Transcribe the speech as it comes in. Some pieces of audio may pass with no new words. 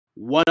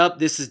What up?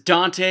 This is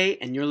Dante,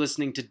 and you're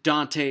listening to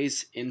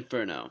Dante's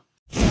Inferno.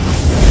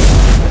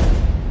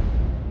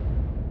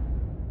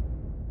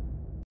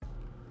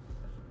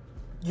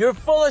 You're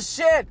full of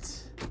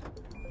shit!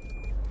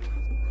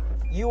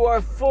 You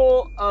are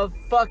full of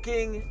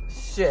fucking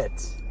shit.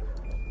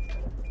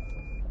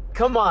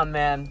 Come on,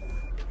 man.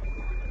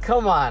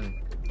 Come on.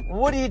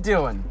 What are you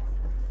doing?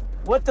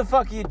 What the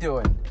fuck are you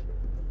doing?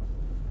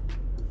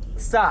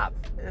 Stop.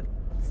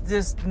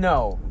 Just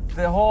no.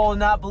 The whole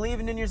not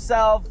believing in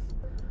yourself,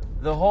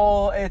 the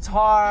whole it's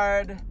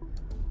hard,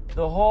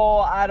 the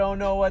whole I don't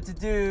know what to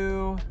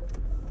do.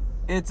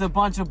 It's a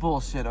bunch of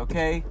bullshit,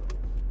 okay?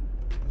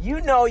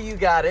 You know you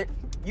got it.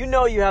 You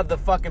know you have the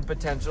fucking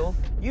potential.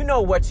 You know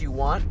what you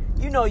want.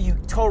 You know you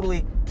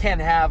totally can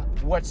have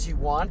what you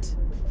want.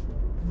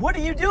 What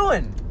are you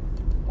doing?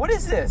 What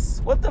is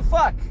this? What the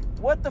fuck?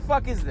 What the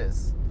fuck is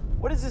this?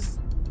 What is this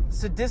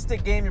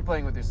sadistic game you're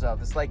playing with yourself?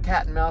 It's like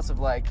cat and mouse of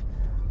like,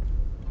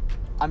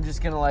 I'm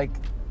just gonna like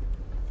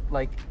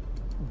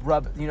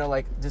rub,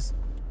 just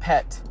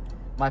pet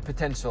my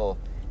potential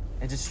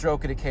and just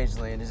stroke it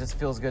occasionally, and it just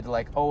feels good to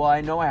like, oh, well,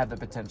 I know I have the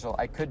potential.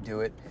 I could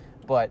do it,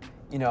 but,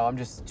 I'm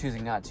just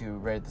choosing not to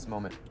right at this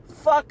moment.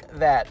 Fuck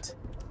that.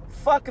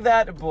 Fuck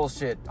that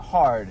bullshit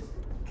hard,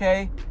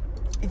 okay?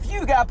 If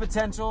you got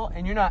potential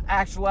and you're not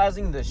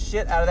actualizing the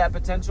shit out of that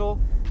potential,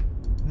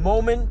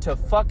 moment to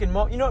fucking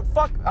moment, you know what?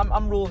 Fuck,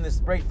 I'm ruling this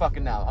right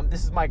fucking now.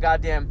 This is my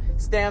goddamn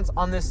stance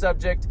on this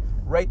subject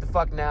right the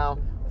fuck now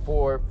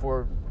for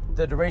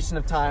the duration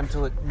of time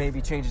till it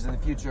maybe changes in the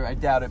future. I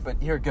doubt it, but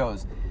here it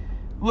goes.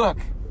 Look,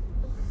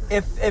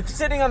 if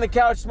sitting on the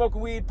couch,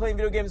 smoking weed, playing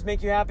video games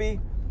make you happy,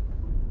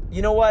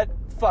 you know what?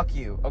 Fuck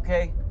you,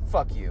 okay?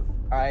 Fuck you,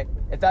 all right?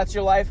 If that's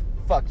your life,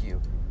 fuck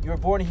you. You were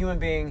born a human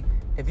being.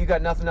 If you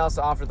got nothing else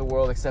to offer the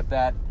world except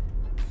that,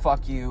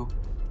 fuck you.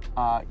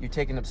 You're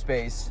taking up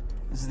space.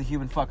 This is the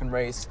human fucking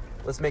race.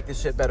 Let's make this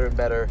shit better and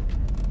better,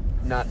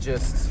 not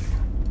just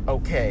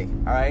okay,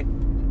 all right?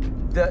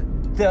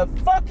 The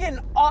fucking,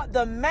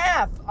 the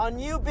math on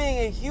you being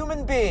a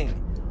human being,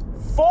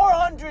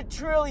 400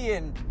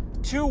 trillion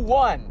to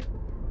 1.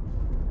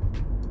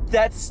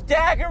 That's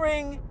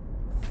staggering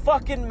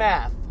fucking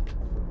math.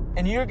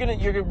 And you're gonna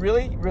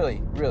really,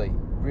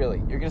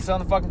 you're gonna sit on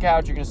the fucking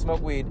couch, you're gonna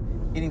smoke weed,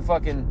 eating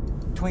fucking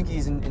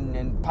Twinkies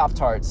and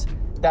Pop-Tarts.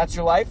 That's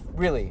your life?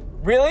 Really?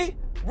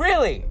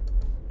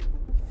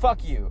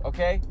 Fuck you,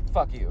 okay?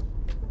 Fuck you.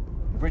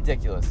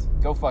 Ridiculous.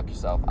 Go fuck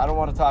yourself. I don't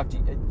want to talk to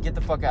you. Get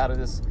the fuck out of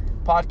this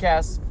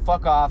podcast.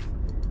 Fuck off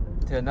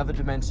to another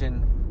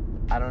dimension.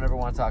 I don't ever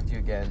want to talk to you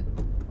again.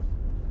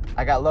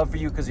 I got love for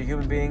you because you're a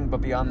human being, but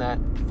beyond that,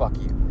 fuck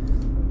you.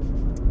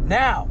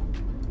 Now,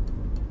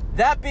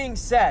 that being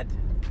said,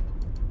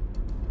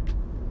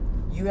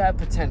 you have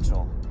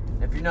potential.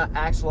 If you're not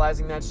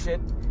actualizing that shit,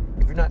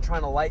 if you're not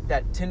trying to light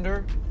that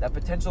Tinder, that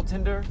potential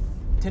Tinder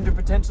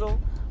potential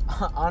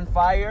on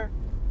fire,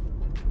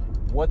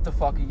 what the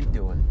fuck are you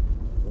doing?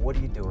 What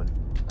are you doing?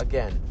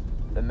 Again,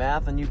 the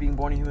math on you being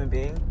born a human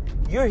being,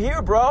 you're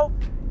here, bro.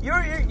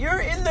 You're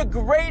in the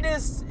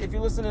greatest, if you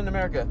listen in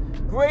America,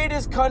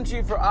 greatest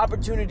country for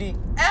opportunity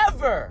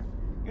ever.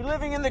 You're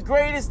living in the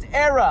greatest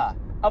era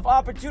of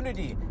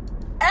opportunity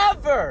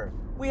ever.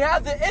 We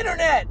have the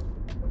internet.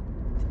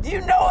 Do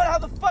you know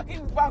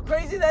how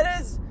crazy that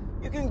is?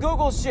 You can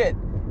Google shit.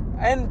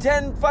 And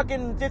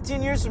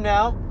 15 years from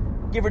now,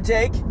 give or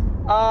take,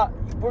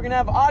 we're gonna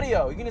have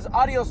audio. You can just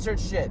audio search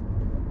shit.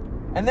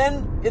 And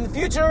then in the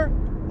future,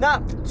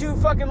 not too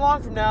fucking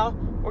long from now,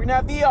 we're gonna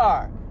have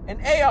VR and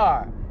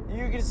AR. And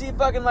you're gonna see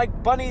fucking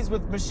like bunnies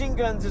with machine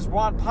guns just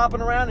popping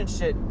around and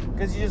shit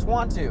because you just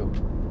want to.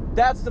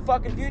 That's the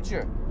fucking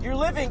future. You're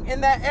living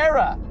in that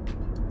era.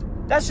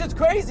 That shit's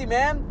crazy,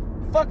 man.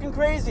 Fucking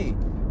crazy.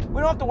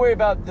 We don't have to worry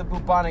about the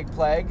bubonic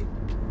plague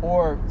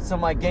or some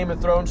like Game of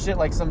Thrones shit,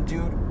 like some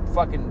dude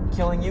fucking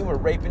killing you or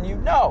raping you.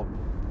 No.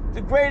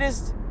 The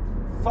greatest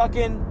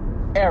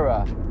fucking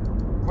era.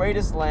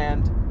 Greatest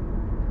land.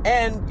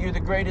 And you're the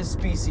greatest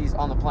species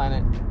on the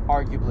planet,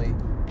 arguably.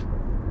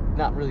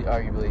 Not really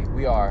arguably.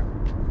 We are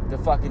the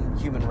fucking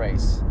human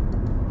race.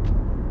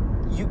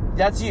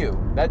 That's you.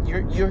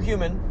 You're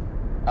human.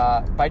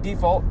 By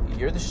default,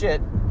 you're the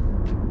shit.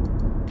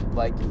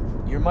 Like,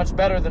 you're much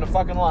better than a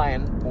fucking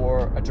lion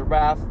or a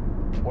giraffe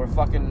or a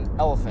fucking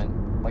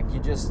elephant. Like,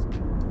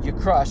 you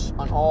crush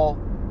on all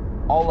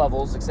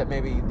levels except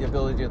maybe the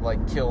ability to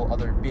like kill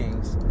other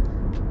beings.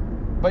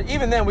 But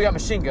even then, we got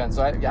machine guns,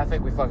 so I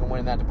think we fucking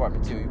win in that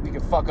department too. We can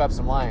fuck up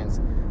some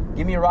lions.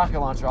 Give me a rocket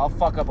launcher, I'll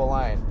fuck up a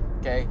lion.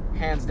 Okay,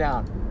 hands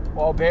down.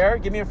 Well, a bear,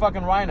 give me a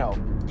fucking rhino.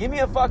 Give me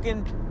a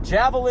fucking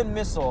javelin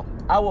missile.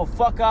 I will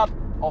fuck up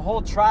a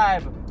whole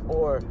tribe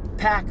or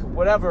pack,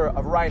 whatever,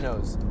 of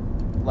rhinos.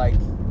 Like,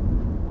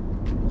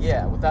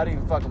 yeah, without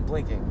even fucking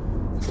blinking.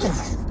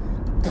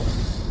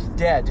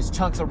 Dead, just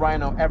chunks of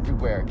rhino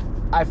everywhere.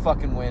 I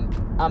fucking win.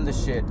 I'm the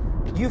shit.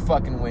 You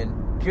fucking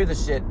win. You're the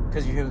shit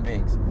because you're human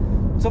beings.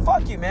 So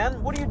fuck you,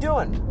 man. What are you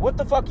doing? What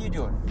the fuck are you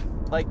doing?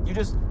 Like, you're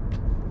just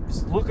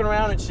looking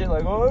around and shit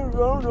like, oh, I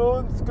don't know,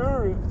 I'm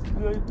scared.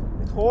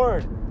 It's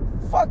hard.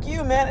 Fuck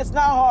you, man. It's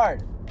not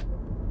hard.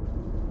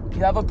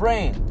 You have a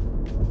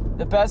brain.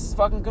 The best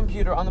fucking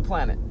computer on the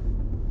planet.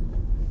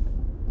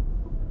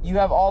 You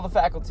have all the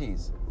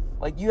faculties.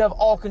 Like, you have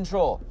all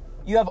control.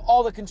 You have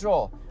all the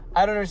control.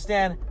 I don't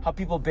understand how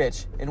people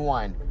bitch and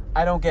whine.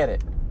 I don't get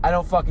it. I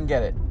don't fucking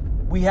get it.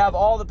 We have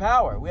all the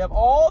power. We have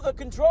all the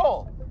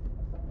control.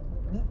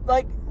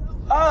 Like,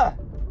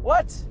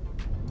 what?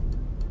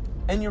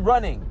 And you're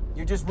running.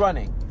 You're just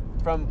running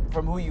from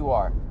who you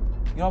are.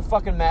 You know how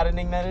fucking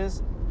maddening that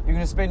is? You're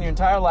gonna spend your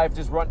entire life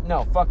just run.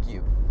 No, fuck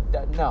you.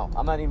 No,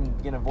 I'm not even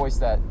gonna voice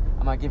that.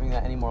 I'm not giving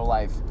that any more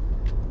life.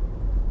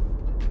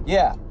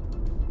 Yeah.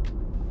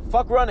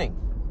 Fuck running.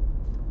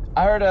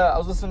 I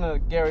was listening to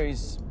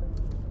Gary's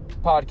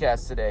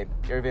podcast today,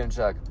 Gary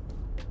Vaynerchuk.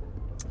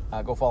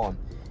 Go follow him.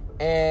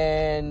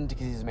 And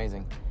because he's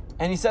amazing.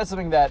 And he said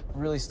something that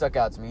really stuck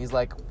out to me. He's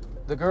like,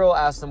 the girl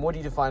asked him, what do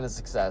you define as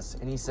success?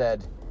 And he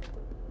said,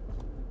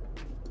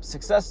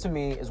 success to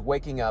me is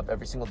waking up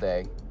every single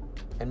day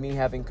and me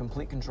having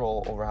complete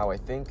control over how I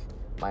think,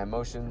 my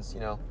emotions,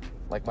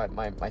 like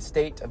my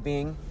state of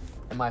being,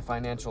 and my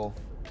financial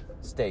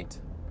state,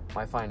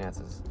 my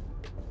finances.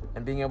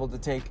 And being able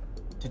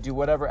to do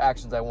whatever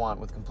actions I want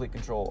with complete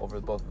control over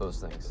both of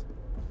those things.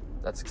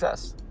 That's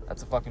success.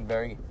 That's a fucking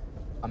very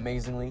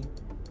amazingly,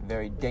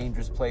 very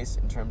dangerous place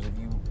in terms of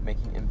you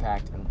making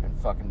impact and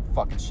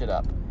fucking shit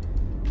up.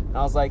 And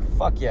I was like,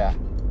 fuck yeah.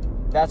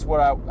 That's what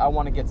I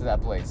want to get to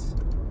that place.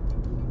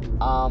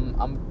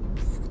 I'm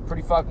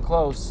pretty fucking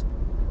close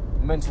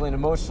mentally and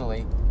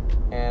emotionally,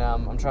 and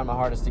I'm trying my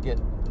hardest to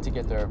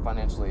get there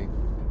financially.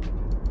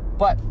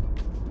 But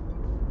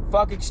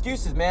fuck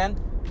excuses, man.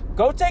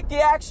 Go take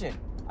the action.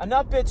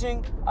 Enough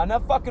bitching,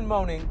 enough fucking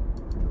moaning.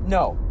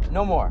 No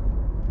more.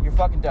 You're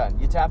fucking done.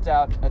 You tapped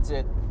out. That's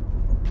it.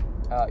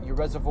 Your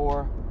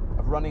reservoir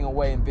of running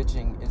away and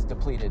bitching is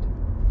depleted.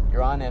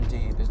 You're on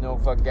empty. There's no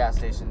fucking gas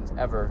stations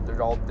ever.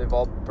 They've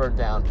all burned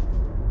down.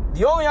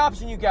 The only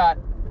option you got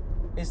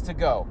is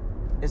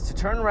to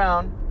turn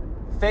around,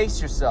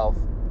 face yourself,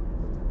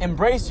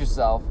 embrace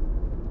yourself,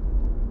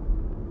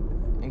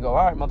 and go,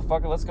 all right,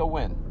 motherfucker, let's go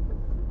win.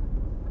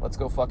 Let's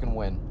go fucking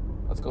win.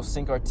 Let's go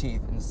sink our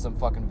teeth into some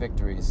fucking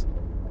victories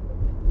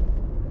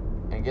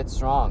and get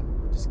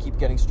strong. Just keep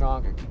getting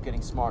stronger, keep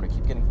getting smarter,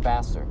 keep getting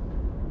faster.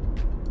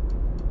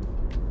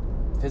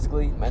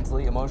 Physically,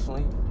 mentally,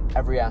 emotionally,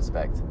 every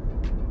aspect.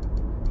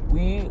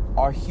 We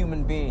are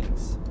human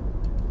beings.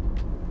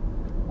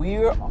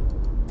 We're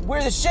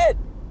the shit.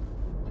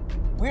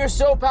 We are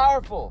so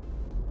powerful.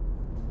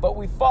 But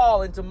we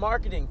fall into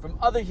marketing from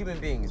other human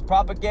beings,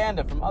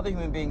 propaganda from other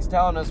human beings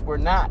telling us we're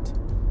not.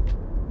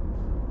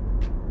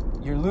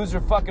 Your loser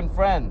fucking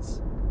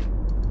friends.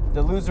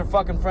 The loser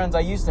fucking friends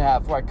I used to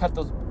have before I cut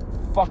those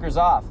fuckers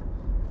off.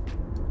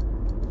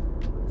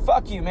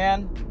 Fuck you,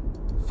 man.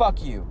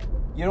 Fuck you.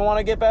 You don't want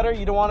to get better?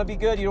 You don't want to be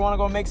good? You don't want to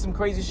go make some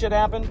crazy shit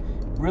happen?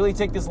 Really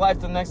take this life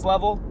to the next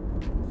level?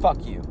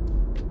 Fuck you.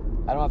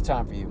 I don't have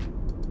time for you.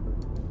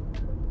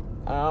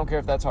 I don't care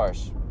if that's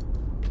harsh.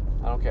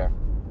 I don't care.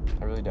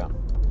 I really don't.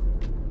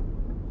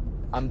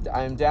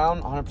 I am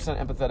down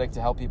 100% empathetic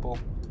to help people,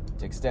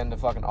 to extend a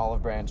fucking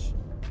olive branch,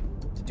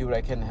 to do what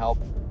I can to help.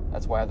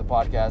 That's why I have the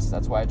podcast.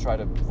 That's why I try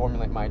to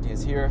formulate my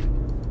ideas here,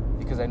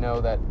 because I know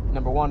that,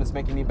 number one, it's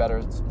making me better,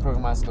 it's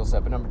improving my skill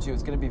set, but number two,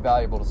 it's going to be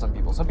valuable to some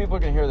people. Some people are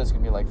going to hear this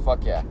and be like,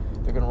 fuck yeah.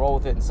 They're going to roll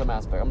with it in some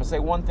aspect. I'm going to say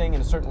one thing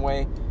in a certain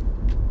way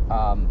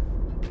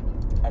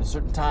at a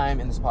certain time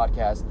in this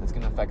podcast that's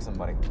going to affect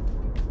somebody.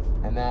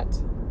 And that,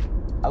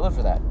 I live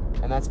for that.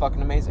 And that's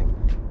fucking amazing.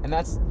 And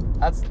that's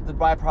the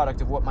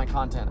byproduct of what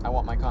I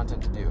want my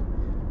content to do.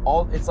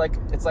 It's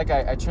like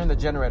I turn the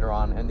generator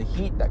on, and the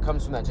heat that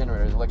comes from that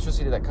generator, the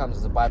electricity that comes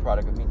as a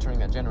byproduct of me turning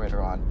that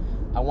generator on,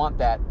 I want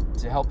that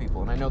to help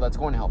people, and I know that's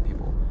going to help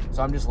people.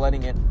 So I'm just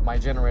letting my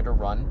generator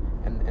run,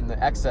 and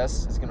the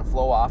excess is going to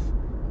flow off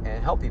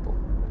and help people.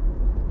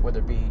 Whether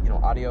it be,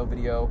 audio,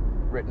 video,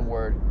 written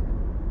word,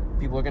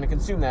 people are going to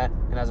consume that,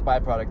 and as a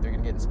byproduct, they're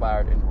going to get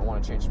inspired and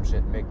want to change some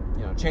shit, make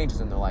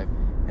changes in their life,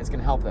 and it's going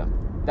to help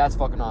them. That's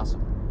fucking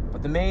awesome.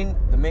 But the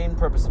main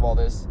purpose of all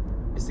this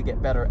is to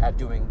get better at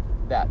doing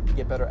that,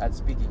 get better at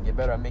speaking, get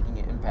better at making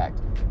an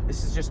impact.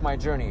 This is just my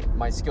journey,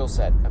 my skill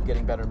set of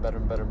getting better and better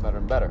and better and better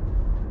and better.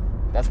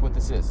 That's what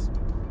this is.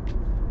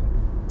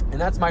 And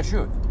that's my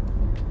truth.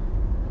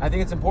 I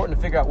think it's important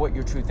to figure out what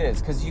your truth is,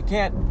 because you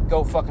can't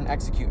go fucking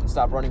execute and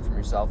stop running from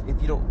yourself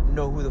if you don't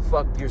know who the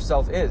fuck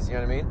yourself is, you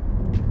know what I mean?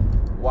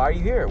 Why are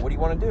you here? What do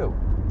you want to do?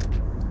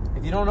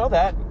 If you don't know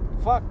that,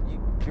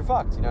 you're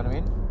fucked, you know what I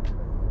mean?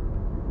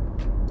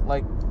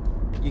 Like,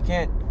 you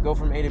can't go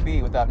from A to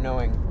B without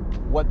knowing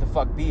what the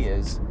fuck B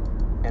is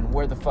and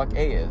where the fuck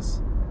A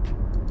is.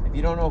 If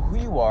you don't know who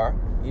you are,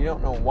 you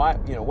don't know why,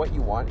 what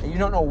you want, and you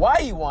don't know why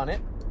you want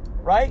it,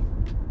 right?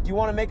 Do you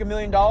want to make $1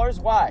 million?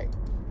 Why?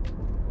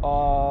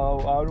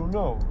 I don't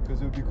know,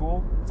 because it would be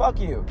cool. Fuck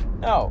you.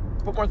 No,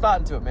 put more thought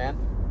into it, man.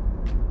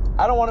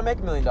 I don't want to make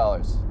 $1 million.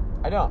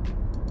 I don't.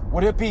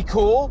 Would it be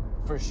cool?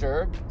 For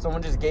sure.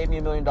 Someone just gave me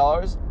 $1 million.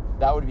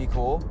 That would be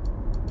cool.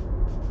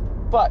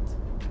 But,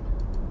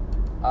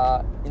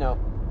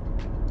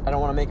 I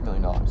don't want to make $1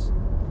 million.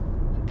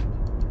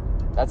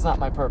 That's not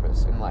my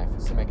purpose in life,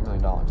 is to make $1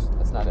 million.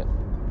 That's not it.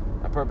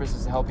 My purpose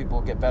is to help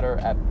people get better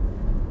at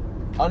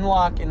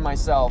unlock in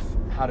myself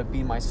how to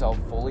be myself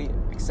fully,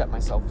 accept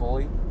myself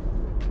fully,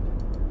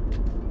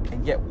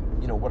 and get,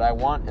 what I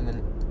want. And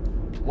then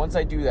once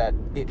I do that,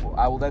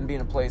 I will then be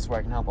in a place where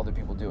I can help other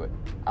people do it.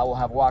 I will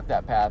have walked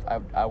that path.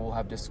 I will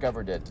have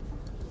discovered it.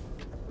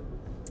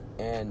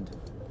 And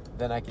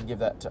then I can give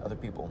that to other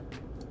people.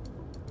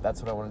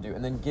 That's what I want to do.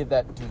 And then give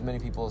that to as many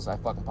people as I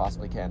fucking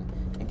possibly can.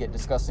 And get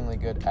disgustingly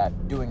good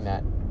at doing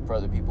that for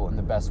other people in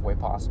the best way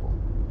possible.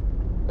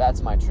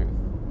 That's my truth.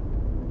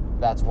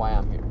 That's why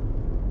I'm here.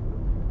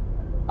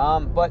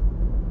 But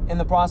in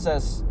the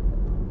process,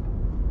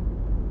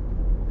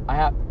 I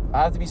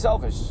have to be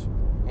selfish.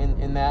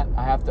 In that,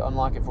 I have to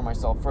unlock it for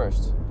myself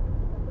first.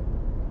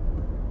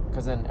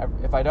 Because then,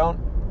 if I don't,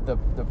 the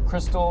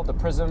crystal, the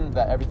prism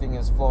that everything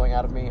is flowing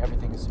out of me,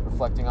 everything is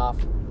reflecting off,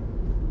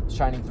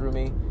 shining through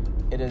me,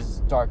 it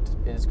is dark,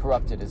 it is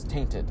corrupted, it is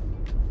tainted.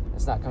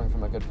 It's not coming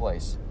from a good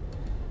place.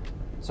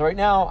 So right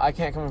now, I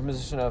can't come from a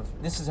position of,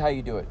 this is how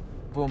you do it.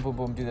 Boom, boom,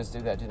 boom, do this,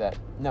 do that, do that.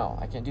 No,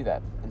 I can't do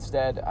that.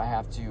 Instead, I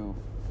have to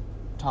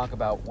talk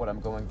about what I'm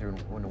going through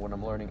and what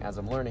I'm learning as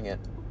I'm learning it,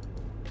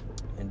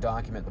 and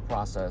document the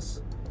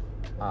process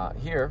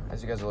here,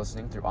 as you guys are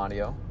listening, through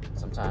audio.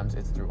 Sometimes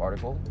it's through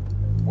article,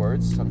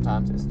 words.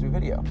 Sometimes it's through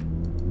video,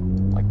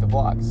 like the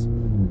vlogs.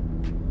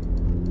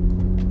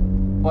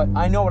 But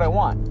I know what I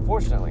want,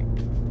 fortunately.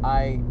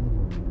 I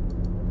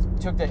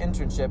took that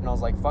internship and I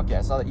was like, fuck yeah,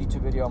 I saw that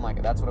YouTube video, I'm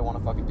like, that's what I want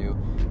to fucking do.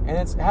 And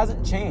it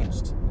hasn't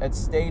changed. It's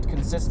stayed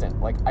consistent.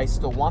 Like, I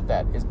still want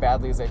that as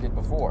badly as I did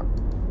before.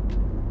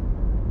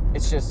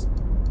 It's just,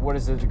 what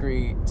is the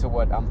degree to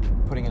what I'm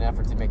putting in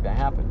effort to make that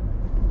happen?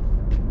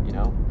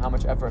 How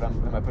much effort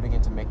am I putting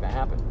in to make that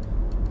happen?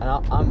 And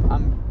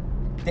I'm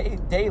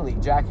daily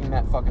jacking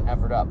that fucking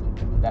effort up,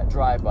 that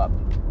drive up.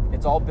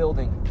 It's all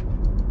building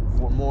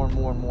for more and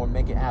more and more.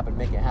 Make it happen,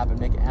 make it happen,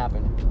 make it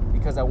happen.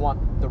 Because I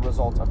want the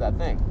result of that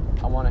thing.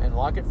 I want to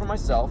unlock it for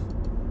myself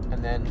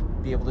and then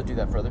be able to do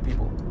that for other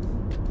people.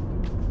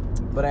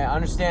 But I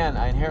understand,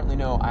 I inherently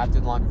know I have to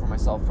unlock it for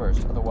myself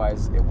first.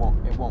 Otherwise, it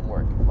won't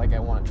work like I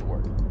want it to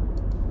work.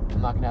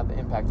 I'm not going to have the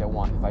impact I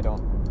want if I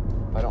don't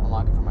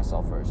unlock it for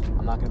myself first.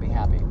 I'm not going to be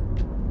happy.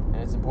 And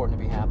it's important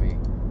to be happy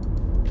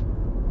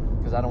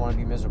because I don't want to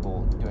be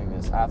miserable doing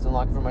this. I have to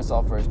unlock it for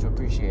myself first to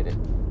appreciate it.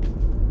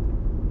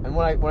 And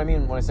what I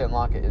mean when I say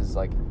unlock it is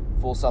like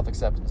full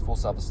self-acceptance, full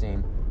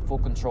self-esteem, full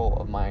control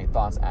of my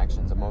thoughts,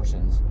 actions,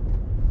 emotions.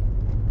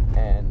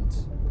 And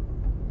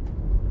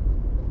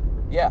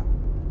yeah.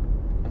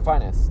 And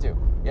finances too.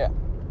 Yeah.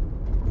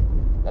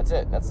 That's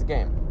it. That's the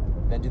game.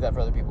 Then do that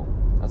for other people.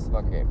 That's the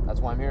fucking game. That's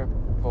why I'm here.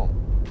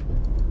 Boom.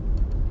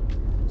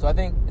 So I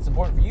think it's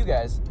important for you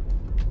guys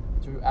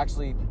to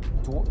actually,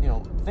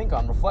 think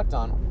on, reflect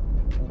on,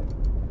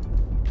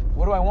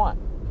 what do I want?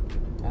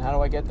 And how do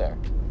I get there?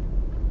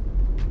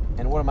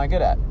 And what am I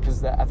good at?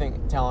 Because I think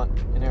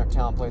inherent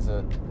talent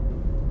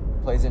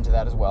plays into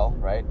that as well,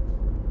 right?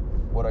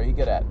 What are you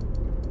good at?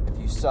 If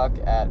you suck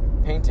at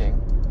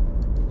painting,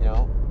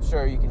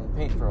 sure, you can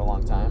paint for a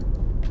long time,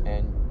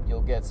 and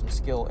you'll get some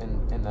skill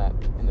in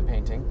the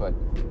painting, but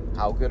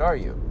how good are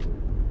you?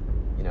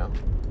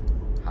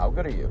 How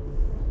good are you?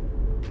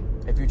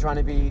 If you're trying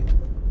to be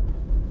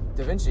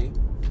Da Vinci,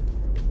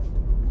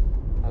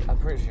 I'm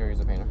pretty sure he's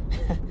a painter.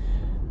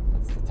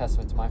 That's a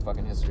testament to my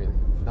fucking history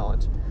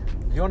knowledge.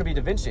 If you want to be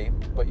Da Vinci,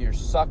 but you're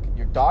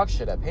dog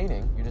shit at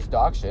painting, you're just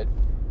dog shit,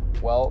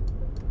 well,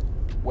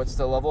 what's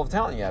the level of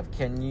talent you have?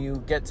 Can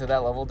you get to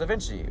that level of Da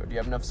Vinci? Or do you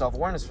have enough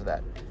self-awareness for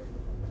that?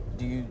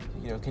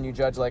 Can you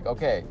judge like,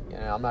 okay,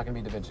 I'm not going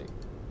to be Da Vinci,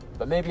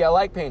 but maybe I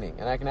like painting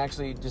and I can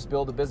actually just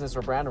build a business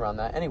or brand around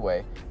that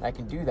anyway. And I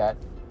can do that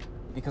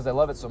because I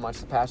love it so much.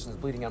 The passion is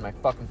bleeding out my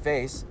fucking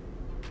face.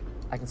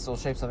 I can still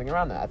shape something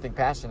around that. I think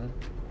passion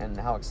and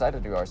how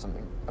excited you are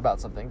about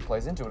something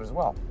plays into it as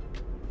well.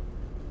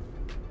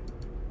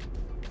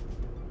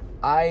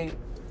 I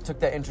took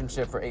that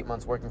internship for 8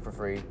 months working for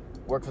free,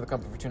 worked for the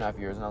company for 2.5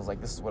 years, and I was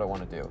like, this is what I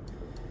want to do.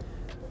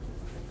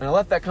 And I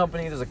left that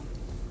company. There's a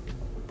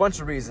bunch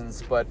of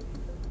reasons, but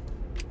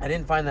I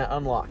didn't find that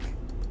unlock.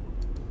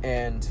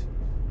 And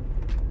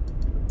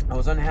I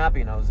was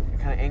unhappy, and I was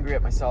kind of angry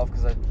at myself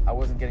because I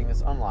wasn't getting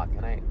this unlock.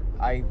 And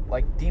I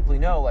like deeply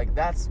know, like,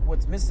 that's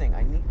what's missing.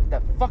 I need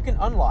that fucking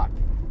unlock.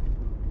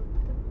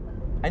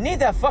 I need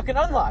that fucking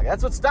unlock.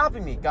 That's what's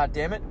stopping me, god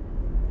damn it.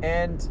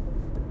 And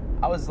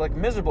I was like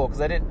miserable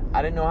because I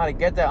didn't know how to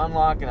get that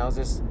unlock, and I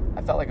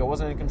felt like I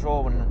wasn't in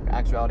control when in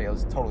actuality I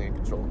was totally in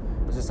control.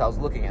 It was just how I was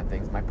looking at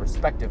things, my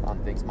perspective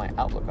on things, my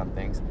outlook on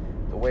things,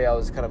 the way I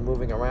was kind of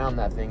moving around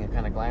that thing and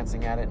kind of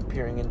glancing at it and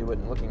peering into it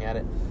and looking at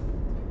it.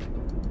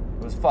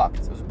 It was fucked.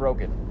 It was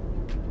broken.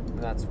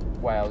 And that's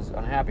why I was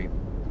unhappy.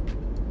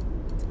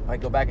 If I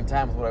go back in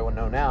time with what I would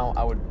know now,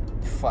 I would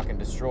fucking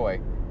destroy.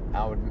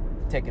 I would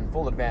take in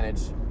full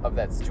advantage of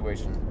that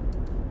situation,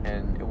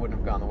 and it wouldn't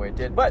have gone the way it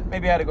did. But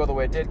maybe I had to go the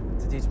way it did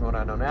to teach me what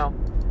I know now.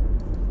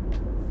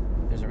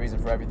 There's a reason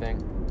for everything.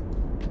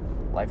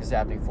 Life is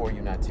happening for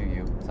you, not to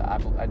you. So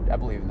I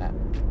believe in that.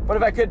 But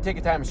if I could take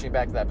a time machine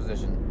back to that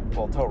position,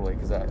 well, totally,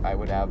 because I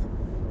would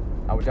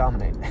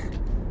dominate.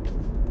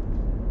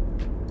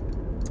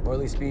 Or at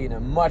least be in a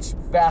much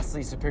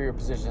vastly superior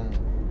position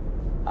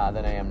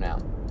than I am now.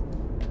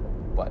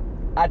 But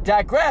I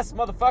digress,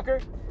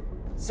 motherfucker.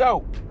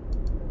 So,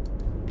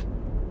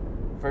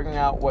 figuring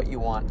out what you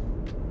want,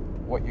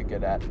 what you're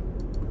good at,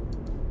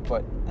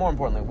 but more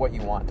importantly, what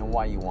you want and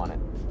why you want it.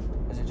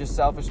 Is it just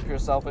selfish, pure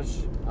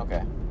selfish?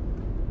 Okay.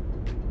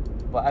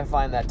 But I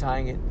find that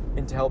tying it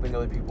into helping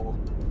other people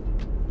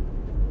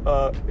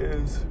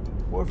is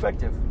more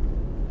effective.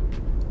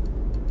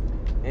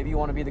 Maybe you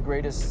want to be the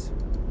greatest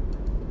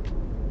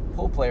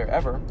pool player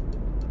ever,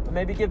 but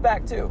maybe give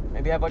back too.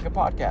 Maybe have like a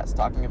podcast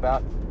talking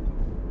about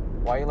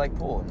why you like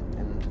pool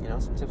and you know,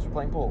 some tips for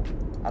playing pool.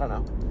 I don't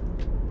know.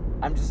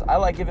 I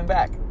like giving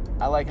back.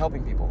 I like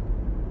helping people.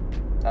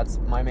 That's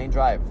my main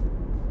drive.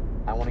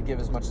 I want to give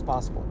as much as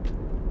possible.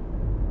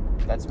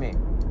 That's me.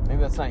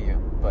 Maybe that's not you,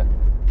 but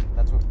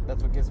that's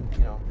what gives me,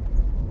 you know,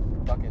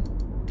 fucking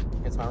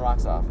gets my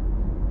rocks off.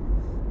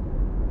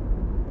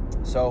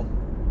 So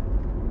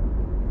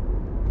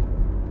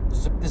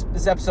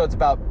this episode's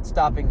about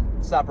stop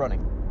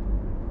running.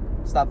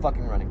 Stop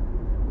fucking running.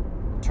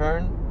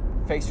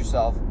 Turn, face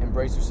yourself,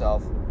 embrace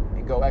yourself,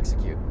 and go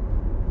execute.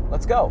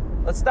 Let's go.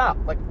 Let's stop.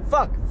 Like,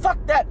 fuck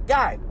that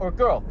guy or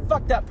girl.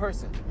 Fuck that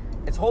person.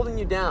 It's holding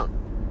you down.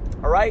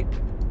 All right?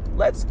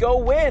 Let's go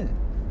win.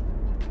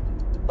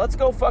 Let's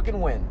go fucking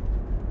win.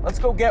 Let's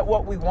go get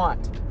what we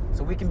want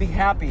so we can be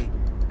happy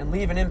and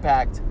leave an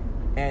impact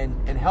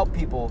and help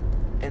people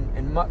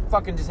and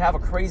fucking just have a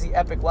crazy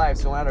epic life.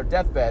 So on our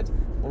deathbed,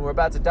 when we're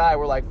about to die,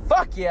 we're like,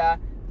 fuck yeah,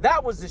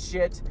 that was the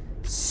shit.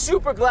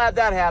 Super glad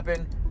that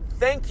happened.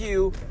 Thank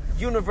you,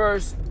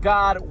 universe,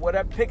 God,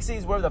 whatever,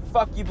 pixies, whatever the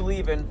fuck you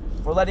believe in,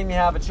 for letting me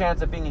have a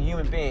chance at being a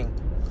human being.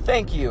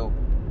 Thank you.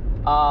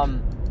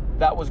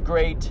 That was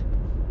great.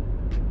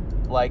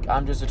 Like,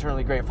 I'm just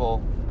eternally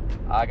grateful.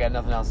 I got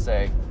nothing else to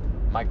say.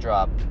 Mic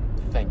drop.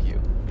 Thank you.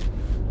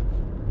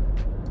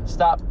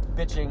 Stop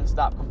bitching.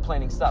 Stop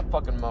complaining. Stop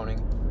fucking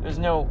moaning. There's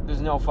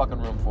no fucking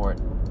room for it.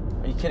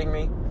 Are you kidding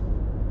me?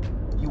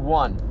 You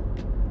won.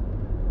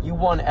 You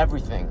won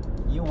everything.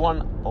 You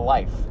won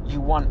life.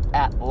 You won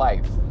at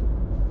life.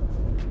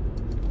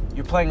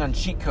 You're playing on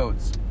cheat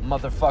codes,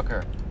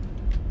 motherfucker.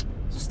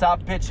 So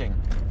stop bitching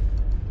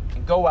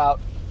and go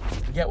out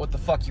and get what the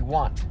fuck you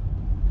want.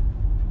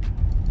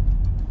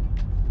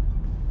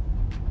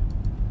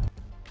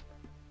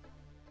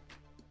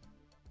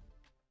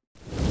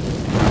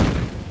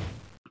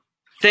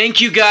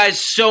 Thank you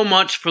guys so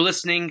much for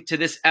listening to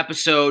this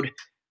episode.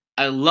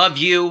 I love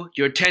you.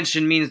 Your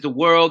attention means the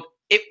world.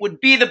 It would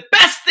be the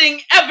best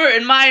thing ever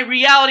in my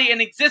reality and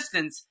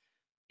existence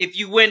if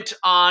you went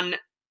on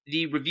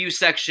the review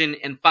section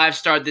and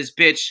 5-starred this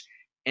bitch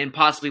and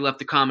possibly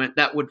left a comment.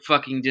 That would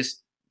fucking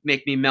just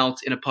make me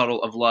melt in a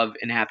puddle of love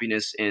and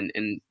happiness and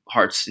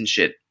hearts and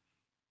shit.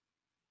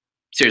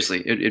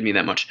 Seriously, it'd mean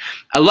that much.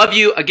 I love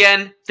you.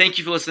 Again, thank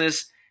you for listening to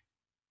this.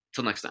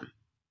 Till next time.